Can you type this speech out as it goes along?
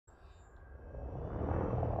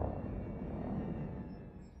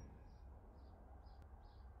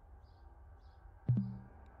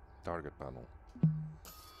Target panel.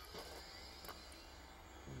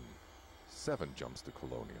 7 jumps to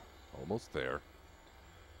Colonia. Almost there.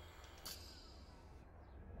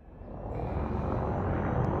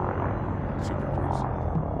 Super Cruise.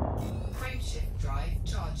 Frameshift drive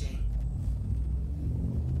charging.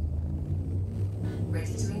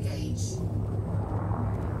 Ready to engage.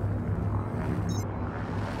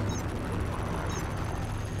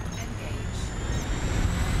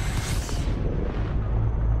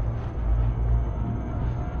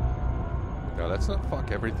 Now let's not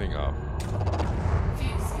fuck everything up.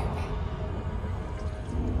 Fuel scooping.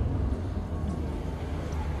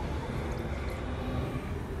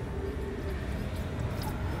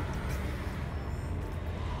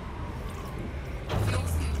 Fuel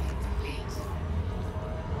scooping complete.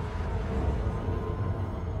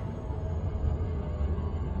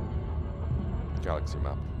 Galaxy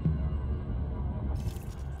map.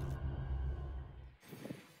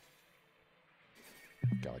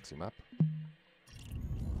 Galaxy map.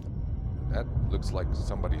 That looks like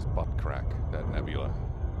somebody's butt crack, that nebula.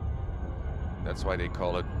 That's why they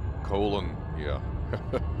call it Colonia.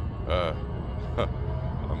 I'm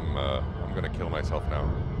gonna kill myself now.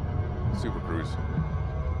 Super Cruise.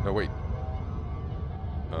 No, wait.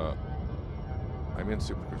 I'm in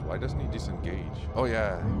Super Cruise. Why doesn't he disengage? Oh,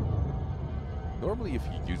 yeah. Normally, if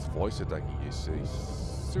you use voice attacking, you say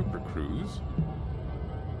Super Cruise.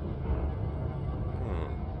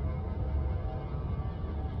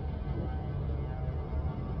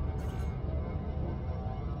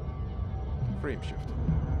 Frameshift.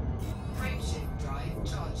 Frameshift drive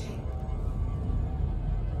charging.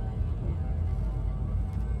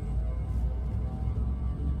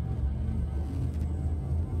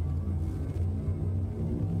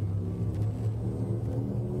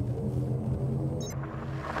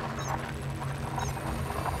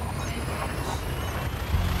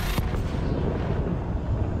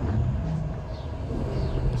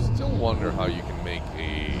 Still wonder how you can make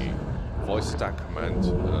a voice stack command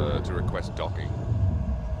to request docking.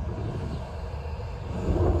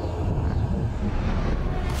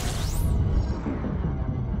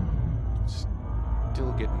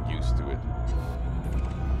 Still getting used to it.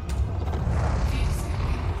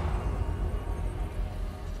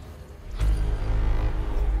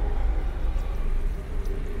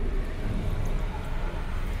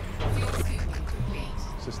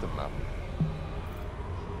 System map.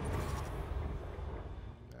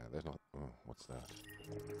 There's not. Oh, what's that?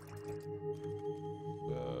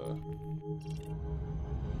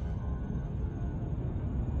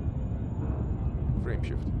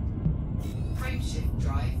 Frameshift. Frameshift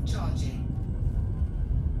drive charging.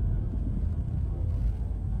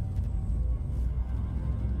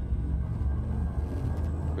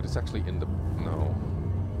 But it's actually in the. No.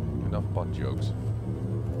 Enough butt jokes.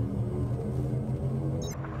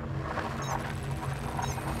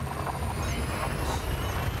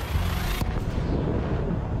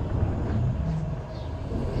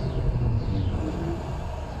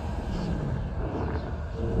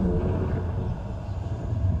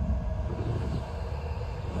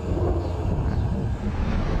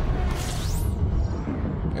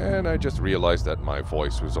 And I just realized that my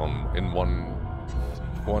voice was on in one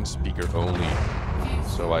speaker only,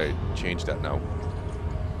 so I changed that now.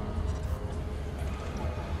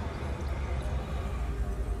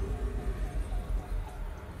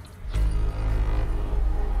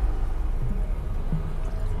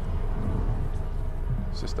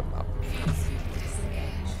 System map.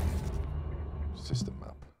 System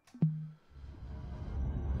map.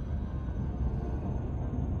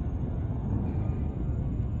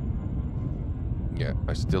 Yeah,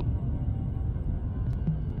 I still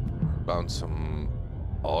bound some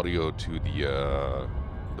audio to the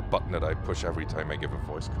button that I push every time I give a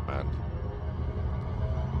voice command.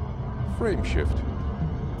 Frameshift.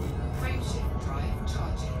 Frameshift drive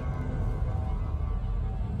charging.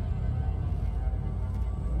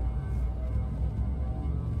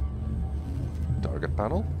 Target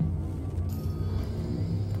panel.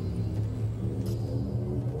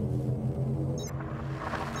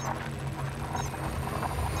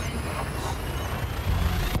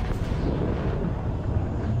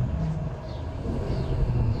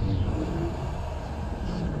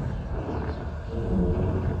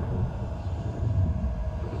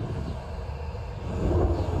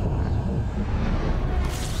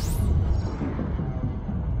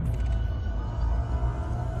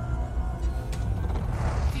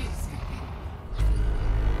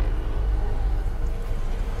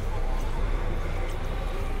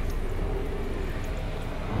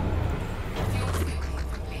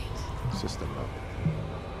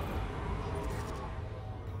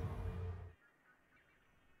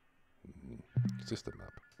 System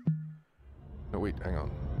map. No, wait, hang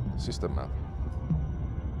on. System map.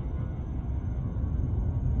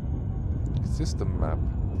 System map.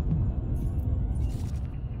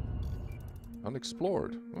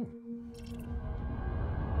 Unexplored. Oh.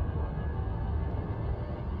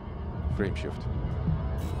 Frame shift.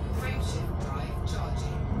 Frameshift drive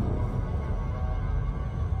charging.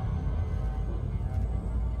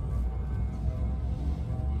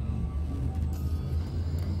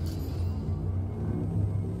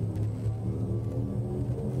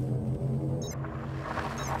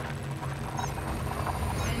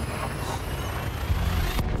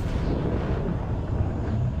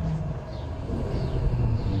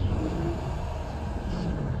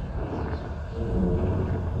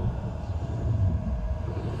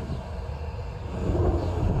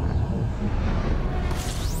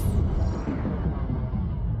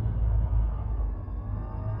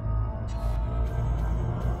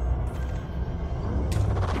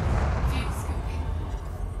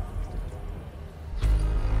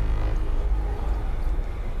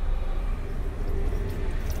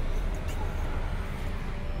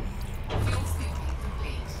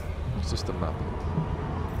 System map.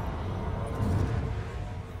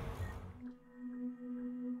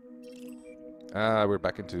 We're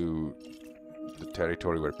back into the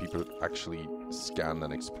territory where people actually scanned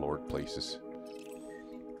and explored places.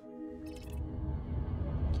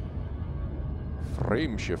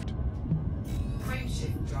 Frame shift.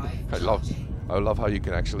 Frameshift drive I love how you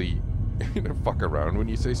can actually fuck around when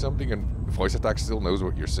you say something and voice attack still knows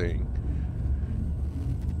what you're saying.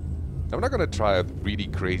 I'm not gonna try out really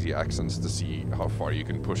crazy accents to see how far you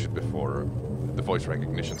can push it before the voice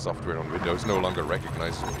recognition software on Windows no longer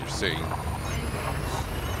recognizes what you're saying.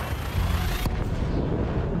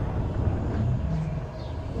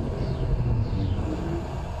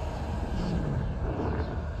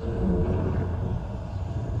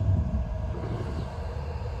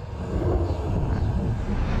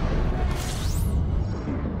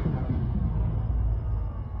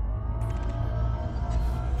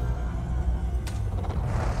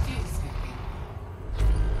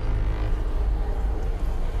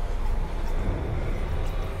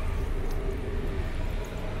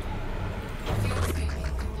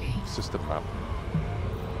 System map.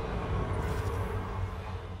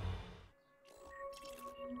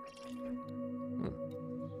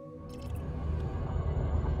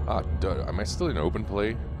 Ah, duh. Am I still in open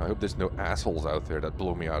play? I hope there's no assholes out there that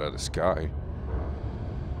blow me out of the sky.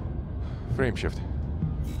 Frame shift.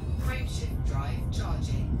 Frameshift drive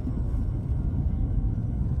charging.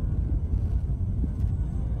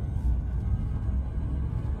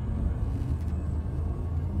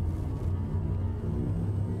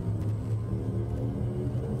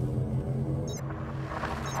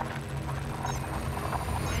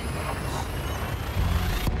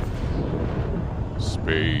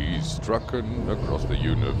 Space trucking across the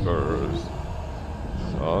universe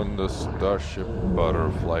on the starship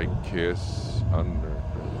butterfly kiss under.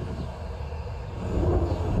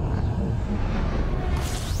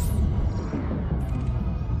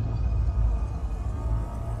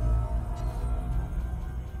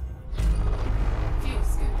 Fuel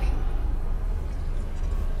scooping.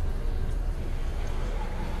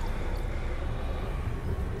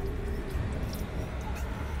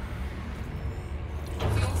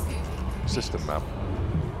 Fuel scooping. System map.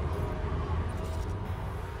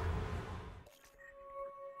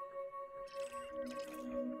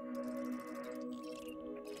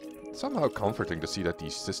 Somehow comforting to see that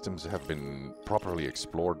these systems have been properly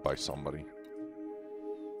explored by somebody.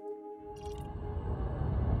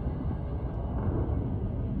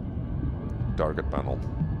 Target panel.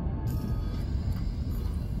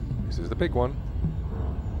 This is the big one.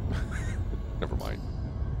 Never mind.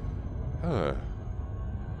 Huh.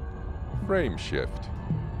 Frame shift.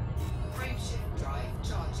 Frameshift drive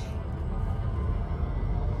charging.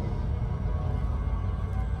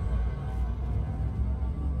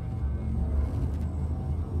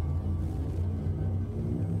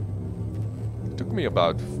 It took me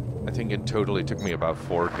about, I think in total it took me about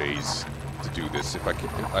 4 days to do this if I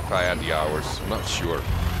had the hours. I'm not sure.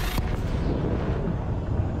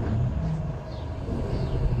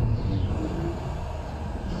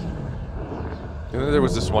 And then there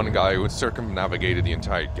was this one guy who had circumnavigated the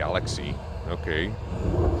entire galaxy. Okay.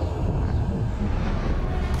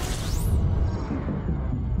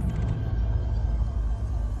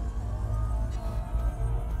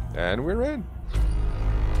 And we're in.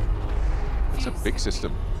 It's a big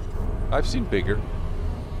system. I've seen bigger.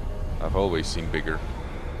 I've always seen bigger.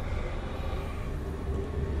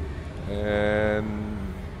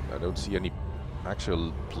 And I don't see any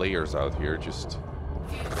actual players out here, just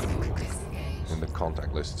Fuel scoop disengaged. in the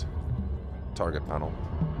contact list. Target panel.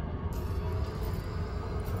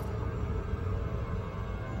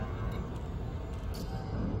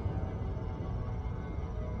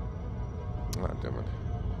 Ah, damn it.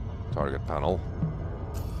 Target panel.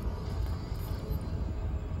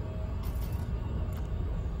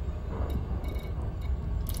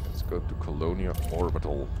 Let's go to Colonia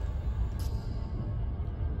Orbital.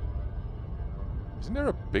 Isn't there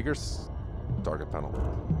a bigger target panel?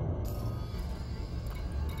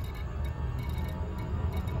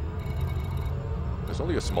 There's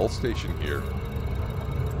only a small station here.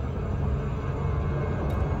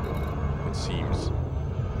 It seems.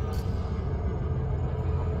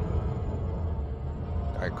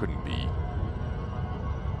 I couldn't be.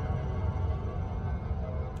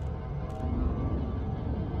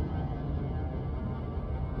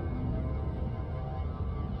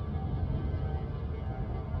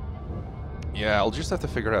 Yeah, I'll just have to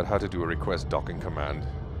figure out how to do a request docking command.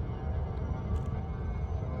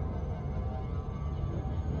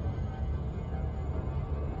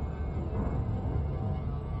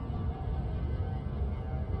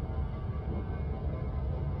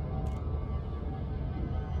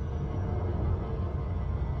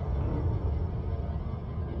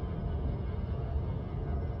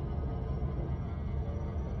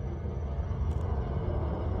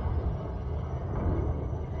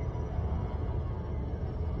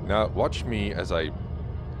 Now, watch me as I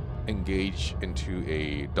engage into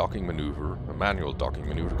a docking maneuver, a manual docking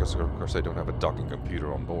maneuver, because of course I don't have a docking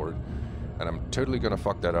computer on board. And I'm totally gonna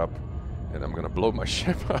fuck that up, and I'm gonna blow my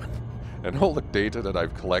ship up. And all the data that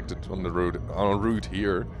I've collected on the road, on a route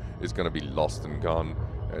here, is gonna be lost and gone.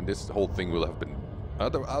 And this whole thing will have been... I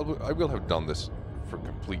will have done this for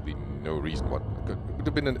completely no reason. What it would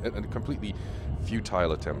have been a completely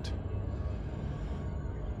futile attempt.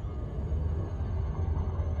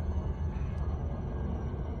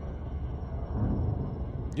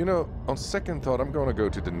 You know, on second thought, I'm gonna go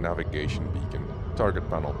to the navigation beacon. Target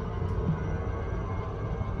panel.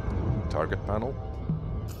 Target panel.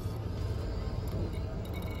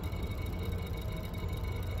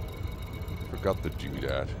 Forgot to do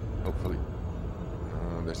that. Hopefully.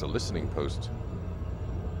 There's a listening post.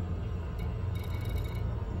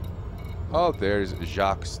 Oh, there's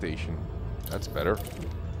Jacques Station. That's better.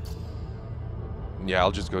 Yeah,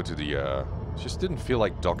 I'll just go to the, just didn't feel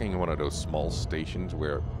like docking one of those small stations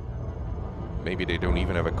where maybe they don't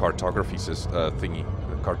even have a cartography thingy,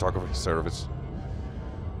 a cartography service.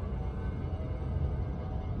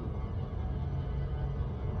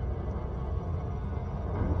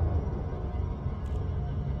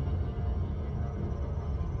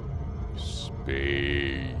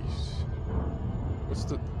 Space. What's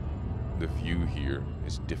the view here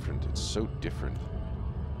is different. It's so different.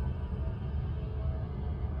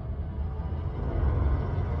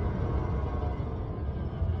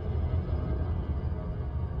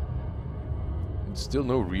 Still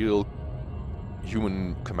no real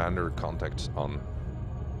human commander contacts on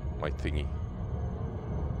my thingy.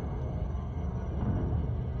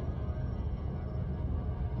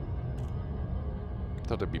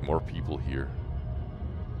 Thought there'd be more people here.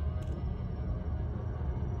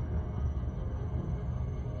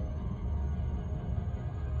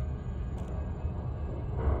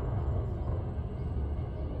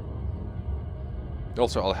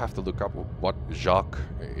 Also, I'll have to look up what Jacques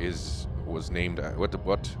was named. What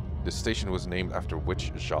the station was named after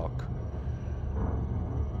which Jacques.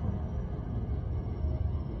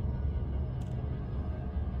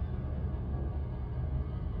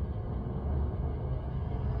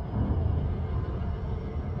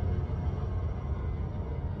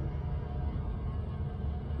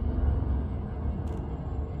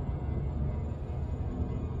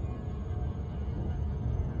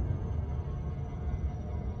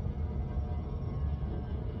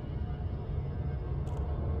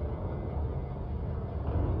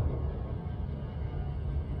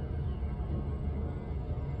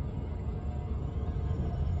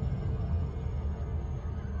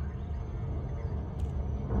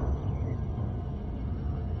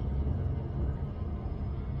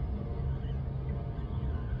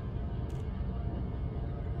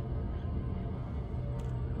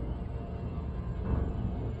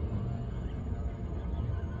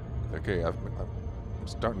 Okay, I'm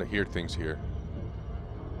starting to hear things here.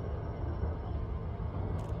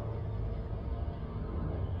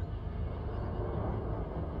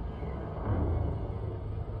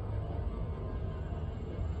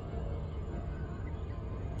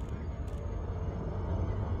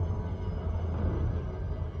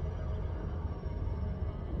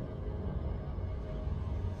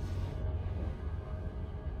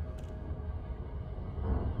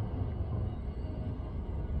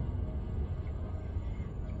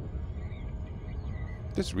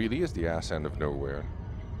 This really is the ass end of nowhere.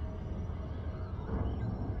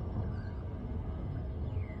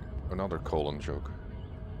 Another colon joke.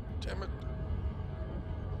 Damn it.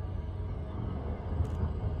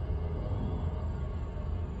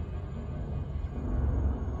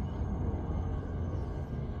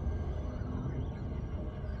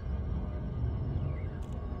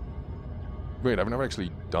 Wait, I've never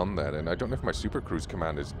actually done that, and I don't know if my super cruise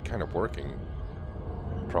command is kind of working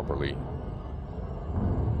properly.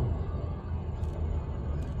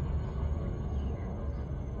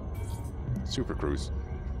 Super cruise.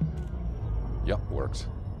 Yup, works.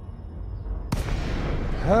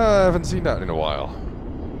 I haven't seen that in a while.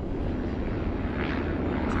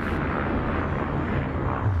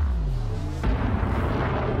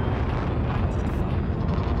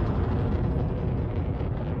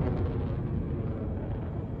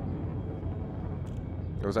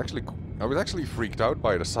 I was actually freaked out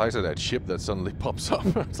by the size of that ship that suddenly pops up.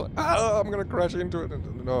 It's like, ah, I'm gonna crash into it.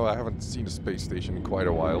 And no, I haven't seen a space station in quite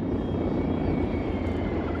a while.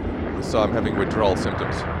 So I'm having withdrawal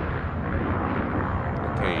symptoms. Okay,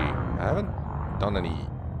 I haven't done any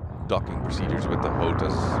docking procedures with the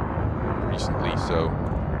HOTAS recently, so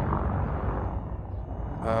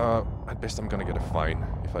at best I'm gonna get a fine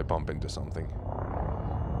if I bump into something.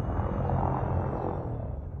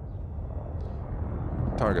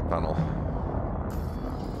 Target panel.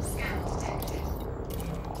 Scan detected.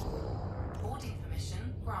 Boarding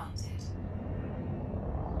permission granted.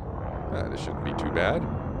 This shouldn't be too bad.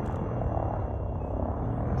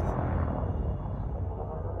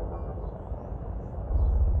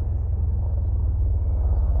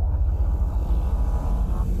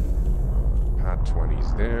 Pad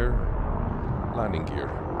 20's there. Landing gear.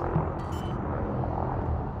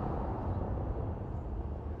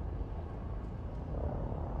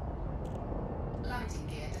 Landing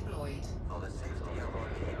gear deployed.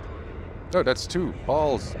 Oh, that's 2.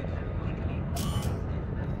 Balls.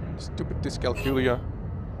 Stupid dyscalculia.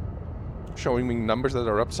 Showing me numbers that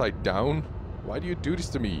are upside down. Why do you do this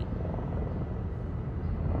to me?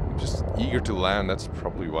 I'm just eager to land. That's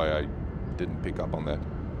probably why I didn't pick up on that.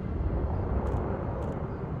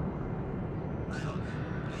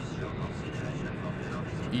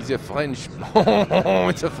 He's a French.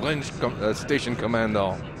 It's a French station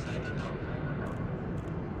commander.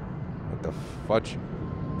 What the fudge?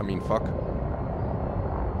 I mean, fuck.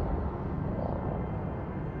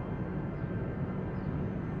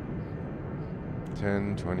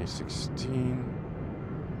 '10, 2016.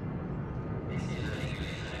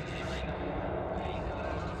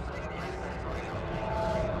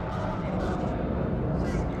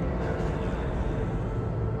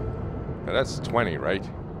 Now that's 20, right?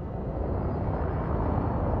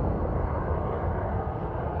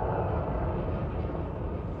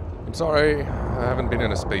 I'm sorry, I haven't been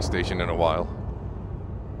in a space station in a while.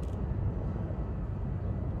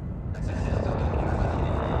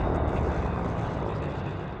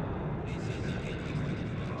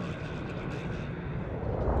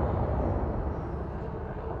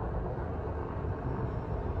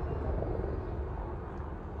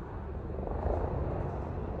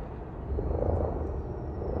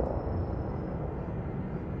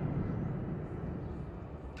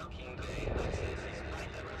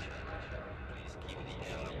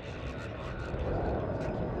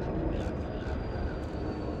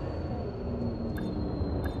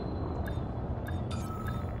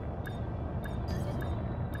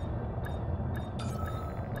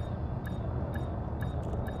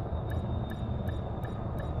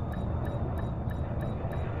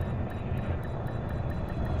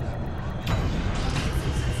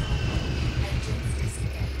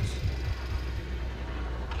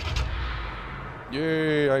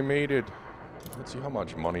 Yay, I made it. Let's see how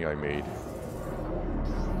much money I made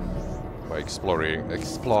by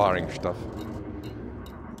exploring stuff.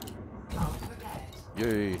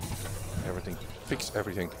 Yay. Everything. Fix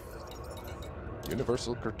everything.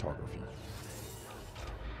 Universal cartography.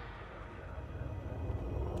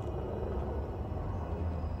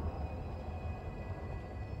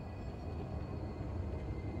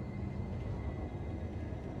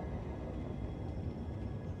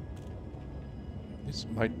 This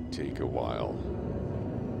might take a while.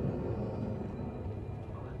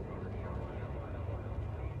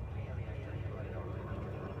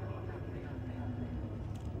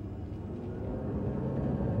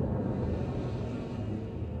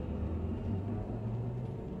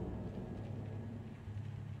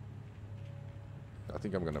 I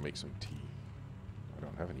think I'm gonna make some tea. I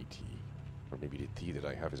don't have any tea. Or maybe the tea that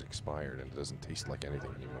I have is expired and it doesn't taste like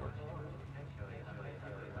anything anymore.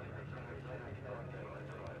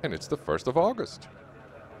 And it's the 1st of August.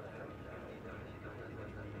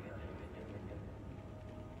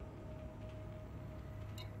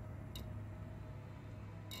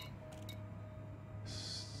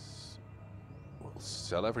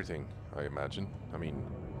 sell everything, I imagine. I mean...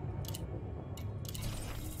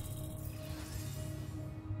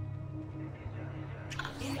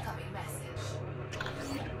 Incoming message.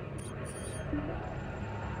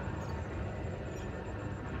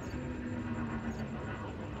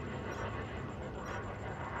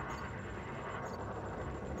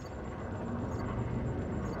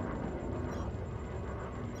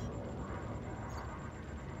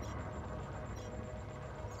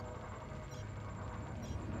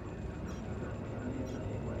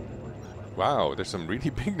 Wow, there's some really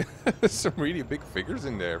big, some really big figures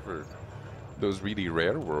in there for those really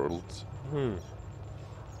rare worlds. Hmm.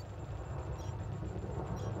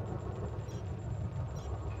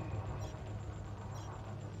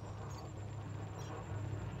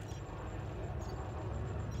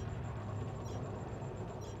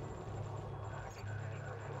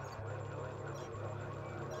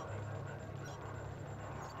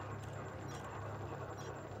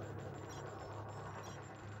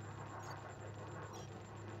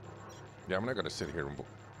 Yeah, I'm not gonna sit here and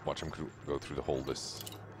watch him go through the whole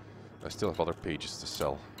list. I still have other pages to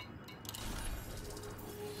sell.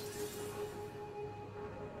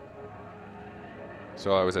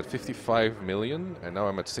 So I was at 55 million, and now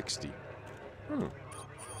I'm at 60. Hmm.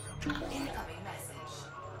 Incoming message.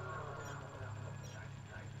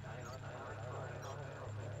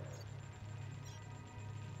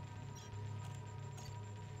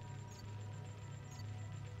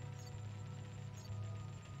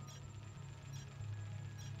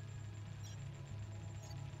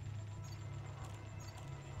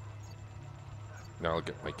 Now I'll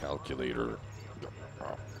get my calculator.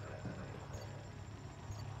 Oh.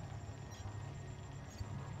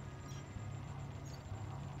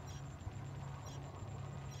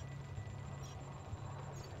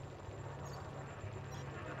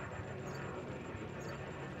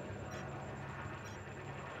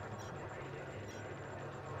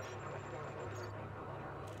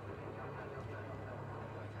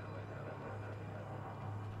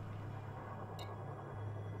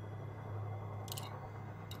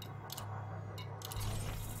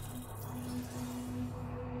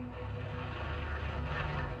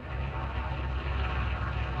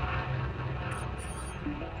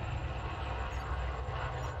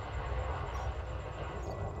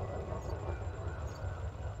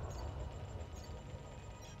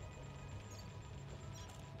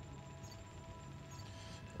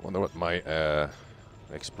 I wonder what my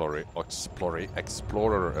explorer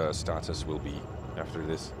status will be after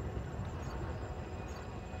this.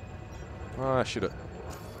 Oh, I should have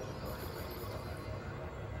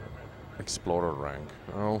explorer rank.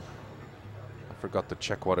 Oh, I forgot to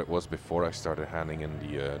check what it was before I started handing in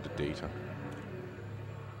the data.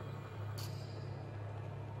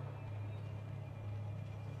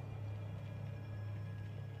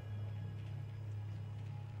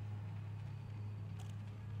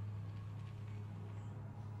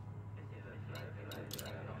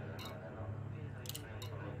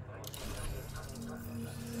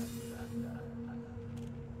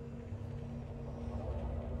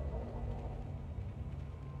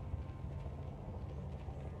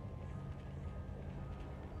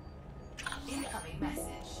 Incoming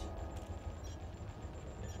message.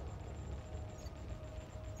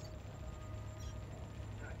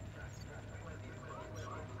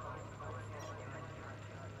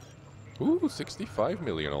 Ooh, 65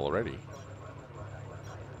 million already.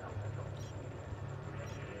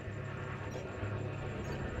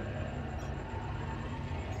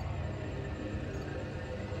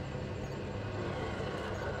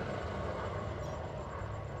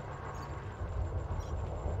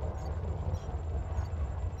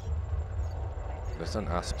 That's an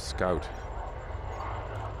ASP scout.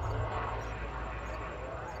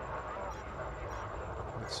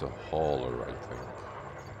 That's a hauler, I think.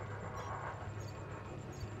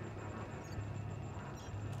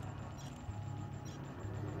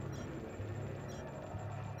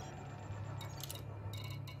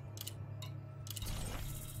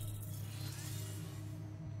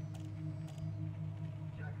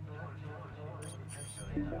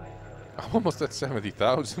 I'm almost at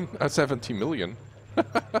 70,000, 70 million.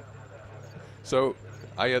 So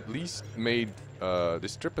I at least made,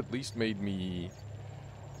 this trip at least made me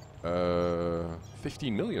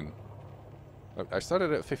 15 million. I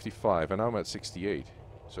started at 55 and now I'm at 68.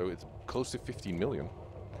 So it's close to 15 million.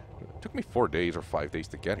 It took me 4 days or 5 days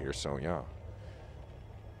to get here, so yeah.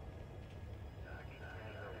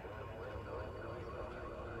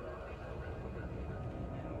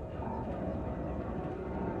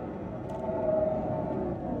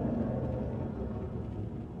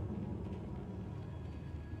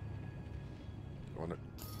 wonder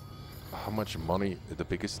how much money, the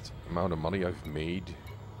biggest amount of money I've made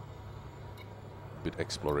with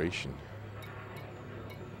exploration.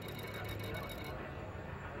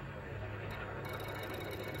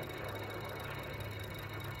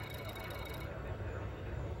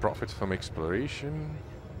 Profits from exploration.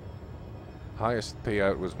 Highest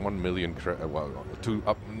payout was 1 million credit, well, to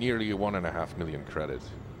up nearly 1.5 million credit.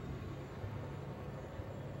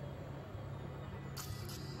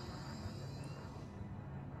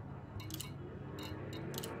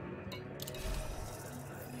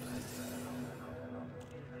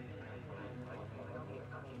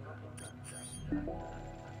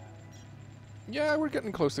 Yeah, we're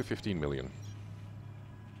getting close to 15 million.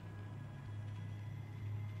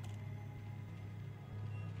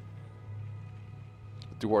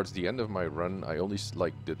 Towards the end of my run, I only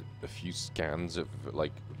did a few scans of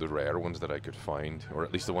like the rare ones that I could find, or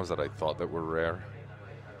at least the ones that I thought that were rare.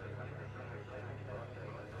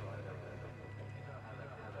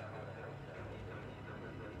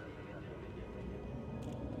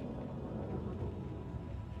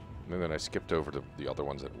 And then I skipped over the other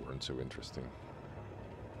ones that weren't so interesting.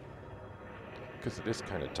 Because it is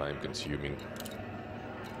kind of time consuming.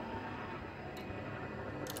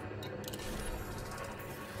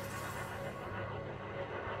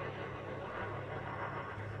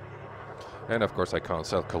 And of course I can't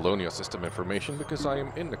sell Colonia system information because I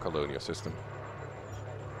am in the Colonia system.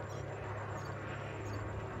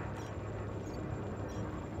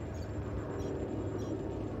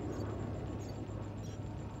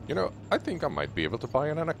 You know, I think I might be able to buy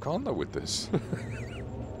an anaconda with this.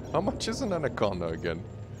 How much is an anaconda again?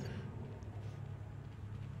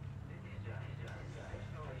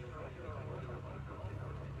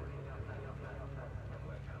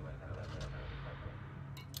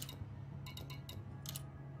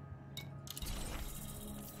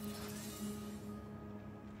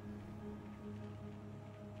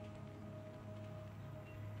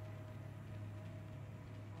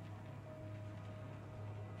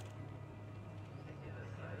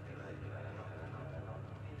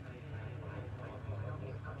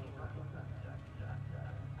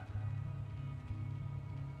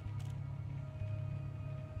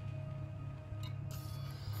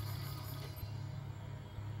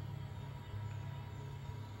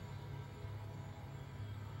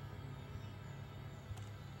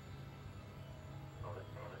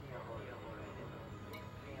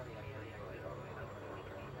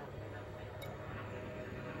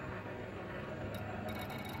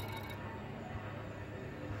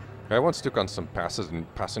 I once took on some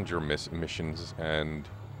passenger missions, and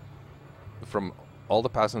from all the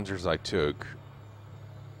passengers I took,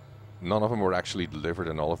 none of them were actually delivered,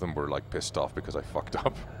 and all of them were like pissed off because I fucked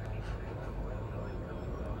up.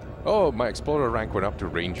 Oh, my explorer rank went up to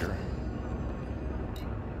Ranger.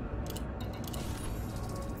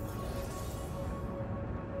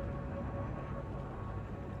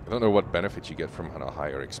 I don't know what benefits you get from a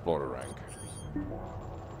higher explorer rank.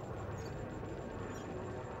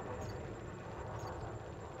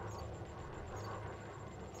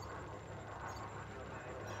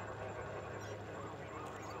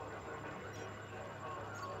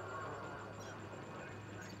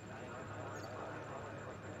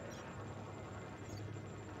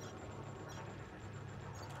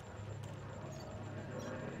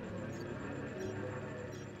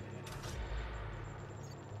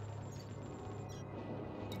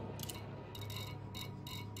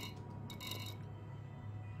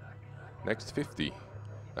 Next 50.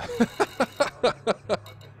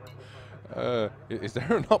 Is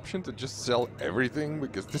there an option to just sell everything?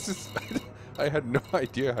 Because this is... I had no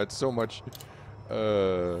idea I had so much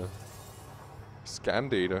scan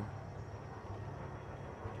data.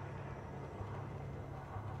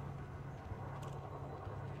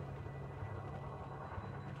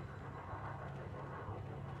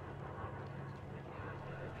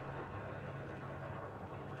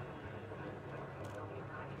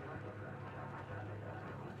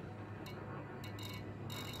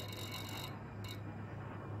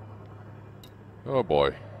 Oh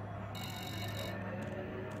boy.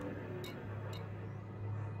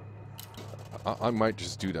 I might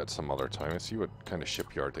just do that some other time. Let's see what kind of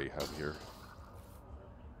shipyard they have here.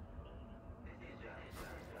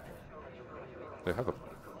 They have a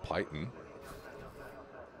Python.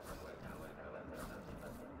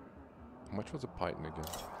 How much was a Python again?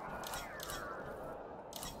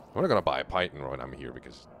 I'm not gonna buy a Python when I'm here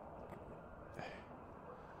because...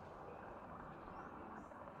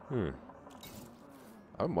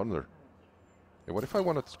 I wonder. What if I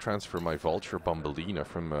wanted to transfer my Vulture Bombolina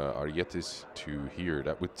from Arietis to here?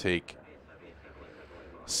 That would take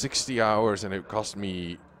 60 hours, and it cost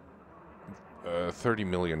me 30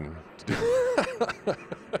 million to do.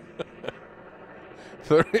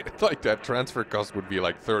 30, like that transfer cost would be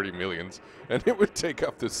like 30 millions, and it would take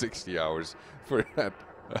up to 60 hours for that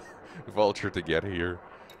vulture to get here.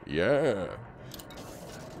 Yeah.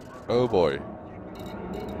 Oh boy.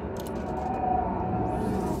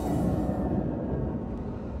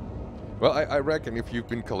 Well, I reckon if you've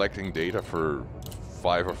been collecting data for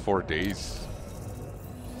 5 or 4 days,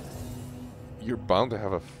 you're bound to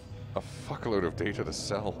have a fuckload of data to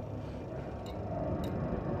sell.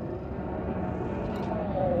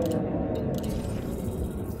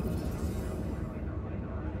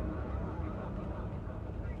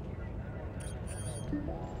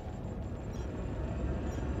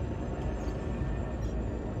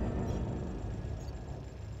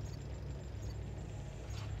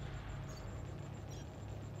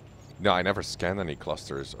 No, I never scan any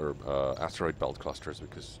clusters or asteroid belt clusters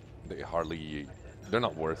because they're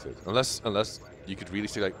not worth it. Unless you could really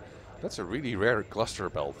see, like, that's a really rare cluster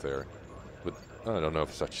belt there. But I don't know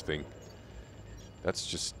of such thing. That's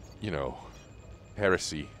just, you know,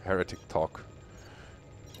 heretic talk.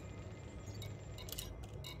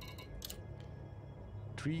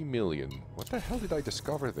 3 million. What the hell did I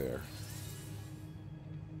discover there?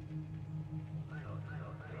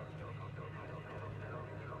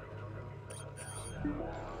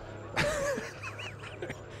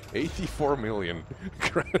 $84 million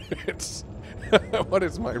credits. What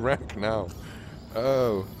is my rank now?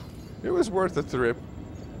 Oh, it was worth the trip.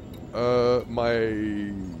 I'm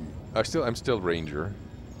still Ranger.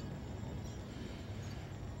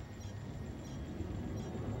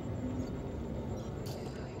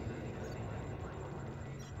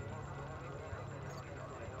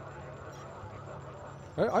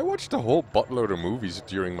 I watched a whole buttload of movies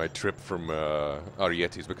during my trip from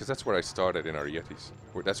Arietis, because that's where I started in Arietis.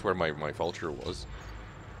 That's where my vulture was.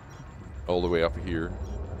 All the way up here.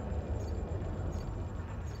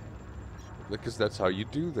 Because that's how you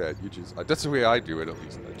do that. You just that's the way I do it, at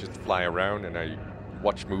least. I just fly around and I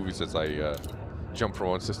watch movies as I jump from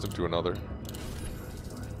one system to another.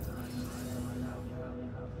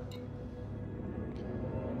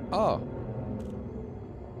 Ah.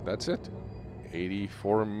 That's it.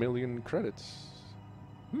 84 million credits.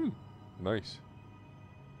 Nice.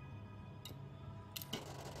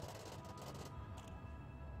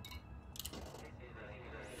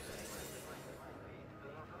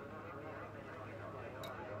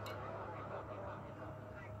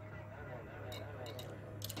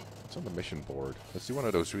 It's on the mission board. Let's do one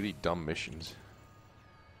of those really dumb missions.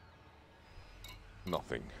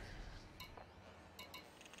 Nothing.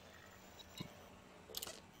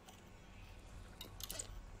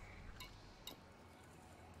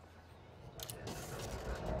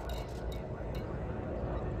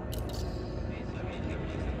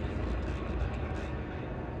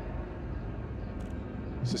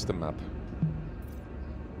 System map.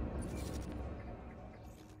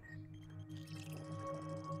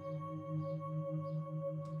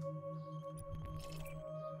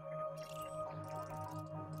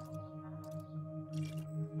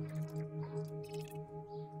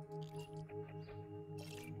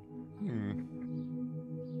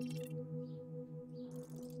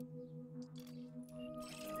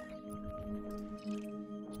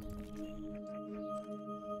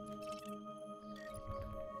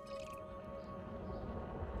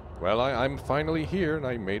 Well, I'm finally here, and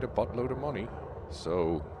I made a buttload of money.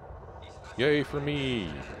 So, yay for me.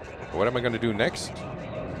 What am I going to do next?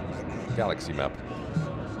 Galaxy map.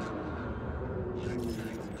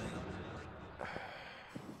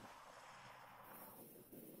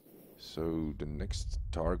 So, the next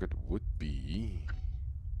target would be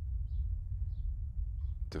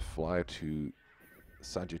to fly to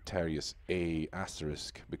Sagittarius A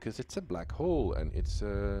asterisk, because it's a black hole, and it's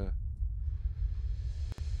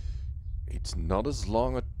not as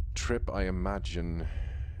long a trip, I imagine,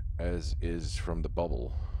 as is from the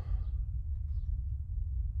bubble.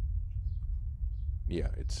 Yeah,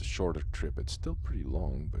 it's a shorter trip. It's still pretty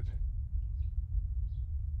long, but...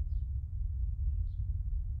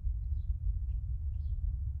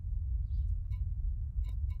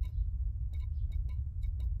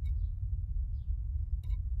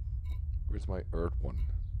 Where's my Earth one?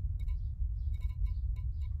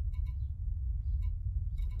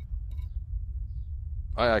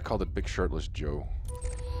 I called it Big Shirtless Joe.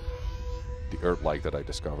 The Earth-like that I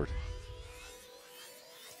discovered.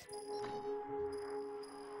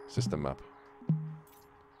 System map.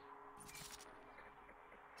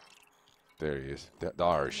 There he is.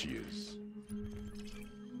 There she is.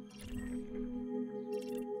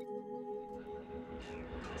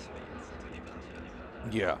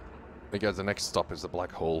 Yeah. I guess the next stop is the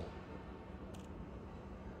black hole.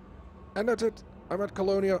 And that's it. I'm at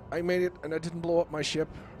Colonia. I made it, and I didn't blow up my ship.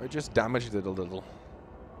 I just damaged it a little.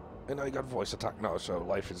 And I got voice attack now, so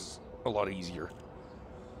life is a lot easier.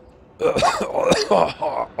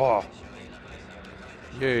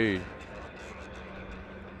 Yay.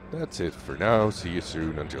 That's it for now. See you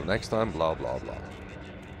soon. Until next time, blah, blah, blah.